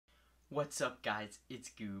What's up, guys? It's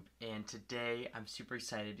Goob, and today I'm super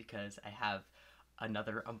excited because I have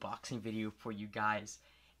another unboxing video for you guys.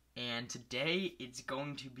 And today it's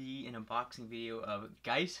going to be an unboxing video of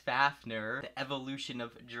Geist Fafnir, the evolution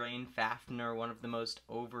of Drain Fafnir, one of the most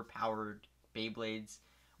overpowered Beyblades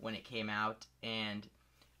when it came out, and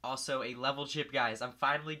also a level chip, guys. I'm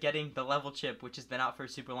finally getting the level chip, which has been out for a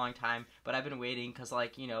super long time, but I've been waiting because,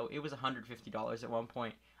 like, you know, it was $150 at one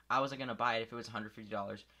point. I wasn't going to buy it if it was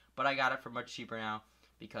 $150. But I got it for much cheaper now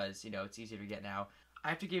because, you know, it's easier to get now. I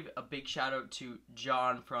have to give a big shout out to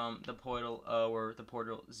John from the Portal or the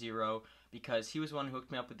Portal Zero because he was the one who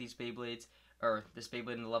hooked me up with these Beyblades, or this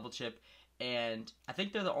Beyblade and the level chip. And I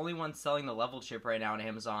think they're the only ones selling the level chip right now on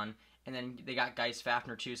Amazon. And then they got Geist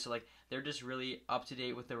Fafnir too, so like they're just really up to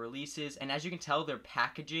date with the releases. And as you can tell, their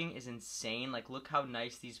packaging is insane. Like, look how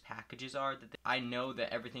nice these packages are. I know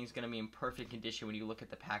that everything's gonna be in perfect condition when you look at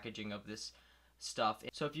the packaging of this stuff.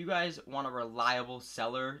 So if you guys want a reliable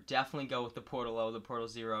seller, definitely go with the Portal O, the Portal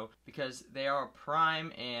Zero, because they are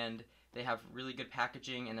prime and they have really good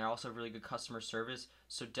packaging and they're also really good customer service.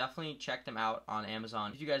 So definitely check them out on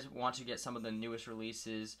Amazon. If you guys want to get some of the newest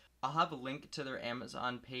releases, I'll have a link to their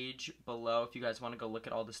Amazon page below if you guys want to go look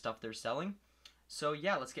at all the stuff they're selling. So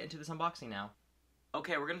yeah, let's get into this unboxing now.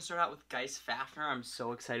 Okay, we're going to start out with Geist Fafnir. I'm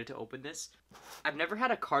so excited to open this. I've never had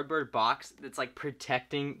a cardboard box that's like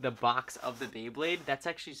protecting the box of the Beyblade. That's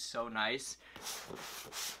actually so nice.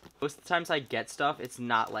 Most of the times I get stuff, it's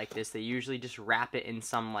not like this. They usually just wrap it in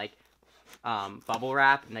some like bubble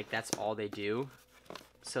wrap, and like that's all they do.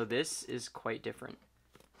 So this is quite different.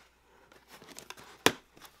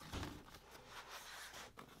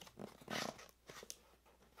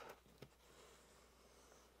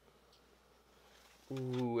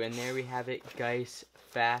 Ooh, and there we have it, Geist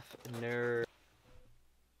Fafnir.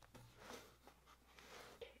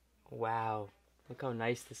 Wow, look how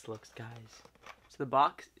nice this looks, guys. So the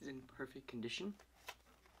box is in perfect condition,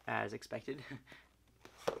 as expected.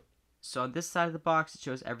 So on this side of the box, it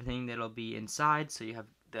shows everything that'll be inside. So you have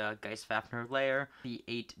the Geist Fafnir layer, the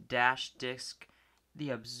 8-dash disc,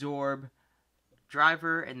 the absorb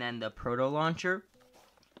driver, and then the proto launcher.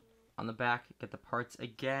 On the back, you get the parts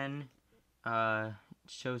again.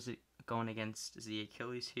 Shows it going against the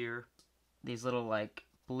Achilles here. These little like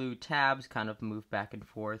blue tabs kind of move back and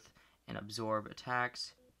forth and absorb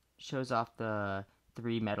attacks. Shows off the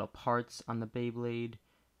 3 metal parts on the Beyblade,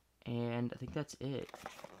 and I think that's it.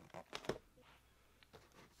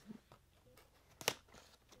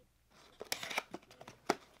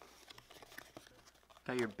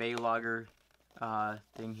 Got your Beylogger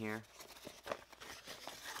thing here.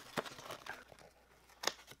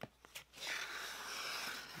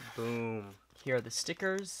 Boom. Here are the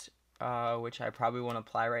stickers, which I probably won't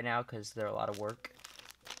apply right now because they're a lot of work.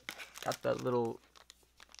 Got the little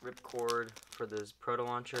ripcord for this proto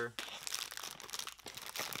launcher.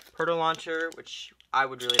 Proto launcher, which I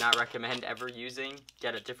would really not recommend ever using.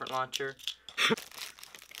 Get a different launcher.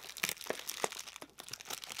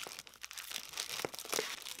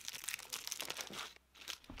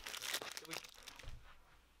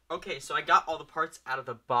 Okay, so I got all the parts out of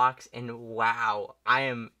the box, and wow, I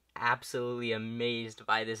am absolutely amazed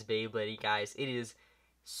by this Beyblade, guys. It is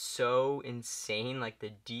so insane. Like,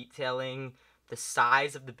 the detailing, the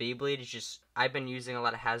size of the Beyblade is just... I've been using a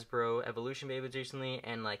lot of Hasbro Evolution Beyblades recently,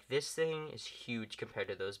 and like, this thing is huge compared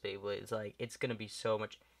to those Beyblades. Like, it's gonna be so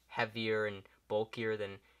much heavier and bulkier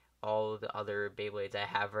than all the other Beyblades I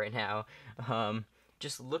have right now.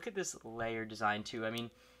 Just look at this layer design too. I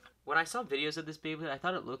mean, when I saw videos of this Beyblade, I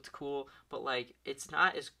thought it looked cool, but like it's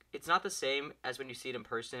not the same as when you see it in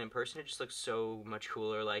person. In person, it just looks so much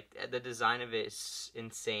cooler. Like, the design of it is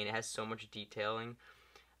insane. It has so much detailing.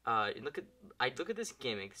 Look at this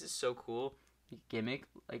gimmick. This is so cool. The gimmick,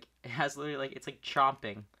 like, it has literally, like, it's like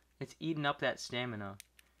chomping. It's eating up that stamina.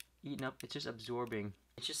 It's just absorbing.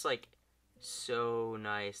 It's just like so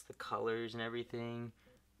nice. The colors and everything.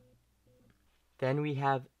 Then we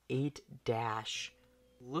have 8-dash.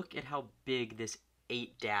 Look at how big this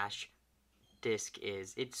 8-dash disc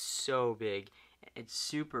is. It's so big. It's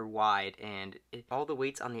super wide, and all the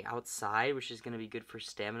weight's on the outside, which is going to be good for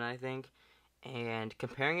stamina, I think. And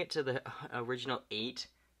comparing it to the original 8,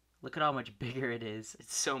 look at how much bigger it is.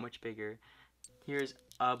 It's so much bigger. Here's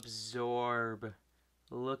absorb.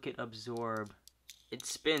 Look at absorb. It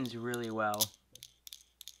spins really well.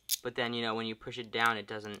 But then, you know, when you push it down, it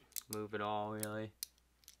doesn't move at all, really.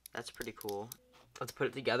 That's pretty cool. Let's put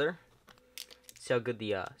it together. See how good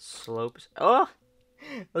the slopes... Oh!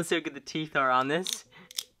 Let's see how good the teeth are on this.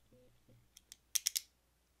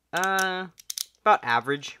 About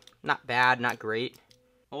average. Not bad, not great.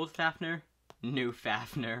 Old Fafnir, new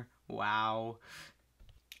Fafnir. Wow.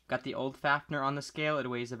 Got the old Fafnir on the scale. It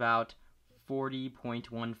weighs about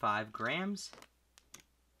 40.15 grams.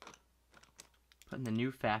 Putting the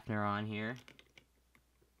new Fafnir on here.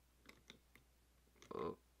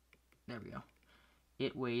 Oh, there we go.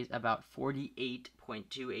 It weighs about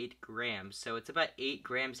 48.28 grams. So it's about 8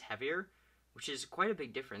 grams heavier, which is quite a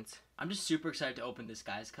big difference. I'm just super excited to open this,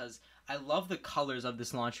 guys, because I love the colors of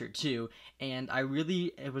this launcher too, and I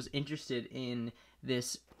really was interested in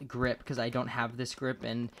this grip because I don't have this grip,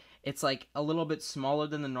 and it's like a little bit smaller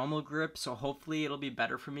than the normal grip, so hopefully it'll be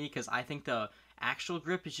better for me because I think the actual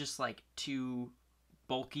grip is just like too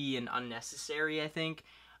bulky and unnecessary, I think.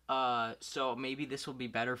 So maybe this will be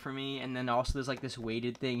better for me. And then also there's like this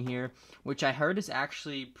weighted thing here, which I heard is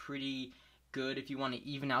actually pretty good if you want to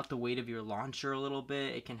even out the weight of your launcher a little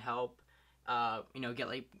bit. It can help, you know,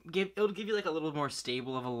 it'll give you like a little more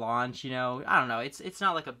stable of a launch, you know. I don't know, it's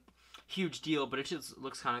not like a huge deal, but it just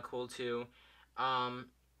looks kind of cool too. And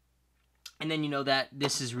then you know that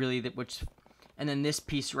this is really and then this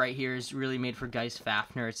piece right here is really made for Geist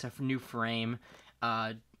Fafnir. It's a new frame,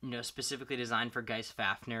 you know, specifically designed for Geist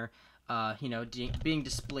Fafnir. You know, being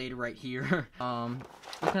displayed right here.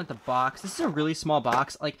 Looking at the box, this is a really small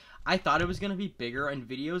box. Like, I thought it was gonna be bigger. In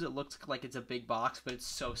videos, it looks like it's a big box, but it's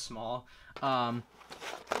so small.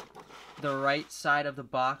 The right side of the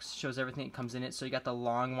box shows everything that comes in it. So you got the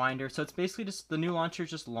long winder. So it's basically just, the new launcher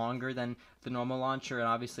is just longer than the normal launcher, and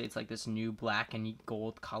obviously it's like this new black and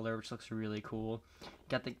gold color, which looks really cool. You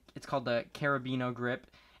got it's called the Carabiner grip,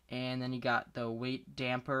 and then you got the weight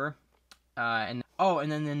damper, and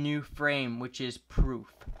then the new frame, which is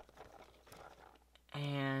proof.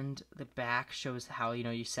 And the back shows how, you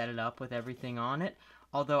know, you set it up with everything on it.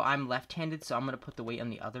 Although I'm left-handed, so I'm gonna put the weight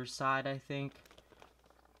on the other side, I think.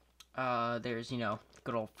 There's, you know,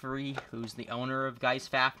 good old Free, who's the owner of Geist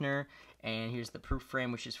Fafnir, and here's the proof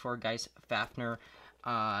frame, which is for Geist Fafnir.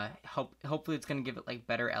 Hopefully it's gonna give it like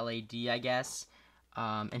better LAD, I guess.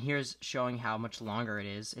 And here's showing how much longer it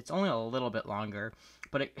is. It's only a little bit longer,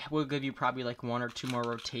 but it will give you probably like 1 or 2 more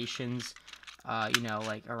rotations, you know,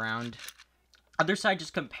 like around. Other side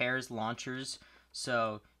just compares launchers.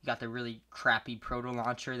 So you got the really crappy proto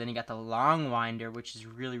launcher, then you got the long winder, which is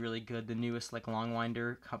really, really good. The newest like long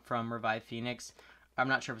winder from Revive Phoenix. I'm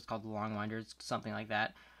not sure if it's called the long winder, it's something like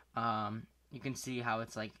that. You can see how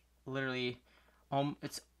it's like literally,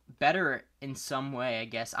 it's better in some way, I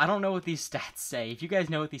guess. I don't know what these stats say. If you guys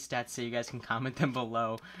know what these stats say, you guys can comment them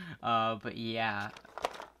below. But yeah,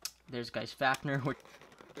 there's Geist Fafnir. Hope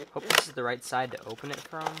this is the right side to open it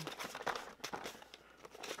from.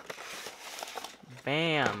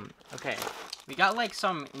 Bam. Okay, we got like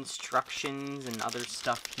some instructions and other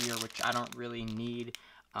stuff here, which I don't really need.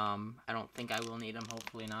 I don't think I will need them,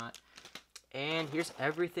 hopefully not. And here's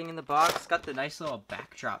everything in the box. Got the nice little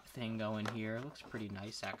backdrop thing going here. It looks pretty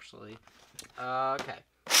nice, actually. Okay.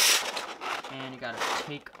 And you gotta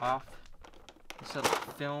take off this little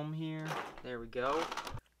film here. There we go.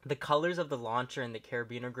 The colors of the launcher and the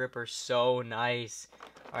carabiner grip are so nice.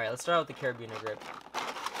 Alright, let's start out with the carabiner grip.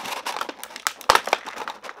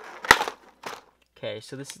 Okay,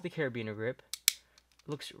 so this is the carabiner grip.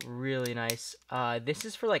 Looks really nice. This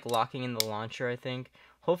is for like locking in the launcher, I think.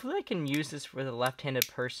 Hopefully I can use this for the left-handed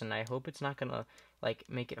person. I hope it's not gonna like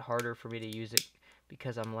make it harder for me to use it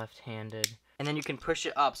because I'm left-handed. And then you can push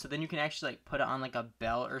it up, so then you can actually like put it on like a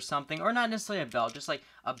belt or something, or not necessarily a belt, just like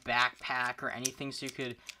a backpack or anything. So you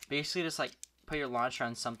could basically just like put your launcher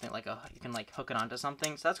on something, like you can like hook it onto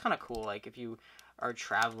something. So that's kind of cool, like if you are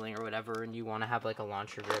traveling or whatever and you want to have like a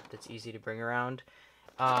launcher grip that's easy to bring around.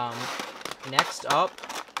 Next up,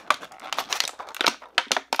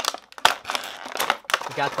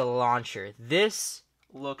 we got the launcher. This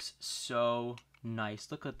looks so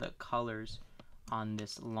nice. Look at the colors on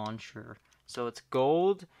this launcher. So it's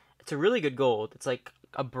gold. It's a really good gold. It's like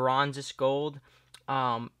a bronzish gold,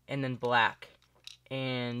 and then black.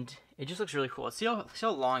 And it just looks really cool. Let's see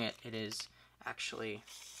how long it is, actually.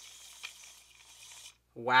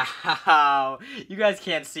 Wow, you guys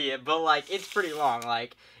can't see it, but like it's pretty long.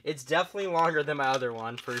 Like it's definitely longer than my other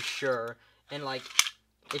one for sure, and like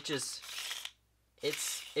it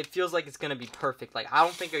feels like it's gonna be perfect. Like I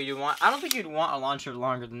don't think you'd want a launcher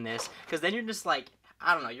longer than this, because then you're just like,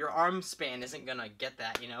 I don't know, your arm span isn't gonna get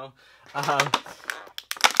that, you know.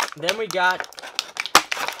 Then we got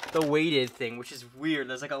the weighted thing, which is weird.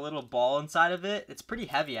 There's like a little ball inside of it. It's pretty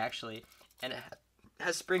heavy actually, and it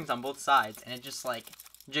has springs on both sides, and it just like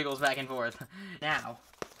jiggles back and forth. Now,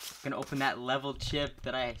 I'm gonna open that level chip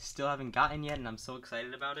that I still haven't gotten yet, and I'm so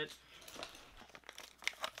excited about it.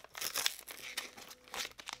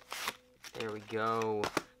 There we go.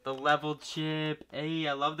 The level chip. Hey,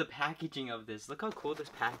 I love the packaging of this. Look how cool this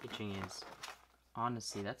packaging is.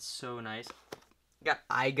 Honestly, that's so nice. Got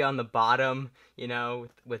Iga on the bottom, you know,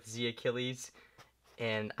 with Z Achilles.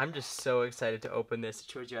 And I'm just so excited to open this. It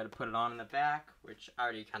shows you how to put it on in the back, which I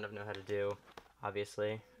already kind of know how to do,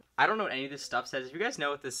 obviously. I don't know what any of this stuff says. If you guys know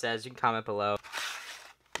what this says, you can comment below.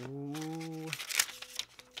 Ooh.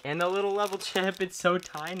 And the little level chip, it's so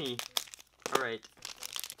tiny. Alright.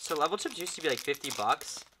 So level chips used to be like 50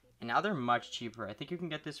 bucks, and now they're much cheaper. I think you can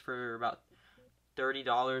get this for about $30,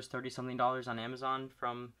 $30-something on Amazon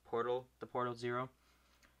from the Portal Zero.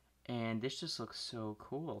 And this just looks so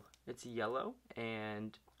cool. It's yellow,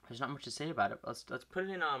 and there's not much to say about it. Let's put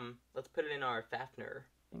it in our Fafnir.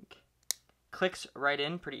 I think clicks right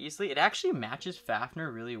in pretty easily. It actually matches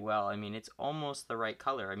Fafnir really well. I mean, it's almost the right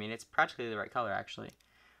color. I mean, it's practically the right color actually.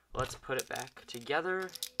 Let's put it back together.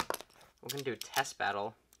 We're gonna do a test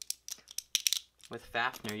battle with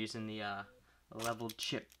Fafnir using the level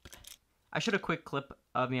chip. I showed a quick clip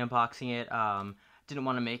of me unboxing it. Didn't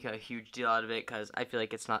want to make a huge deal out of it because I feel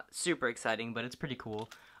like it's not super exciting, but it's pretty cool.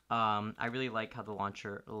 I really like how the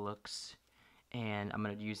launcher looks, and I'm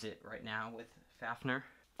gonna use it right now with Fafnir.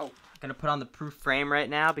 Oh, I'm gonna put on the proof frame right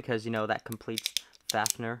now because, you know, that completes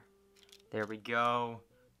Fafnir. There we go.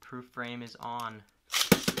 Proof frame is on.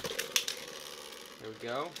 There we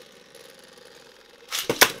go.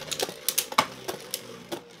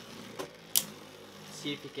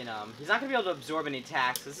 See if he can, he's not gonna be able to absorb any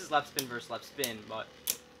attacks. This is left spin versus left spin, but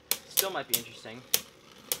still might be interesting.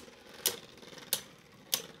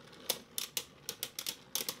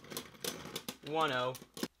 One-oh.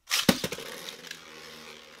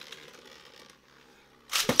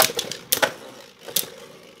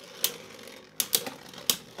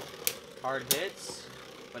 Hard hits,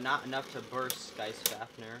 but not enough to burst Geist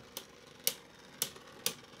Fafnir.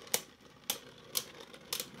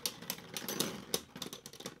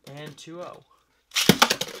 And 2-0.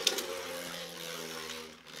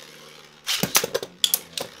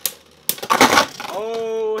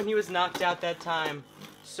 Oh, and he was knocked out that time.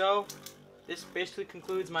 So, this basically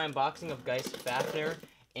concludes my unboxing of Geist Fafnir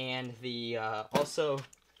and the also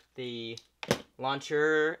the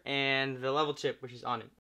launcher and the level chip, which is on it.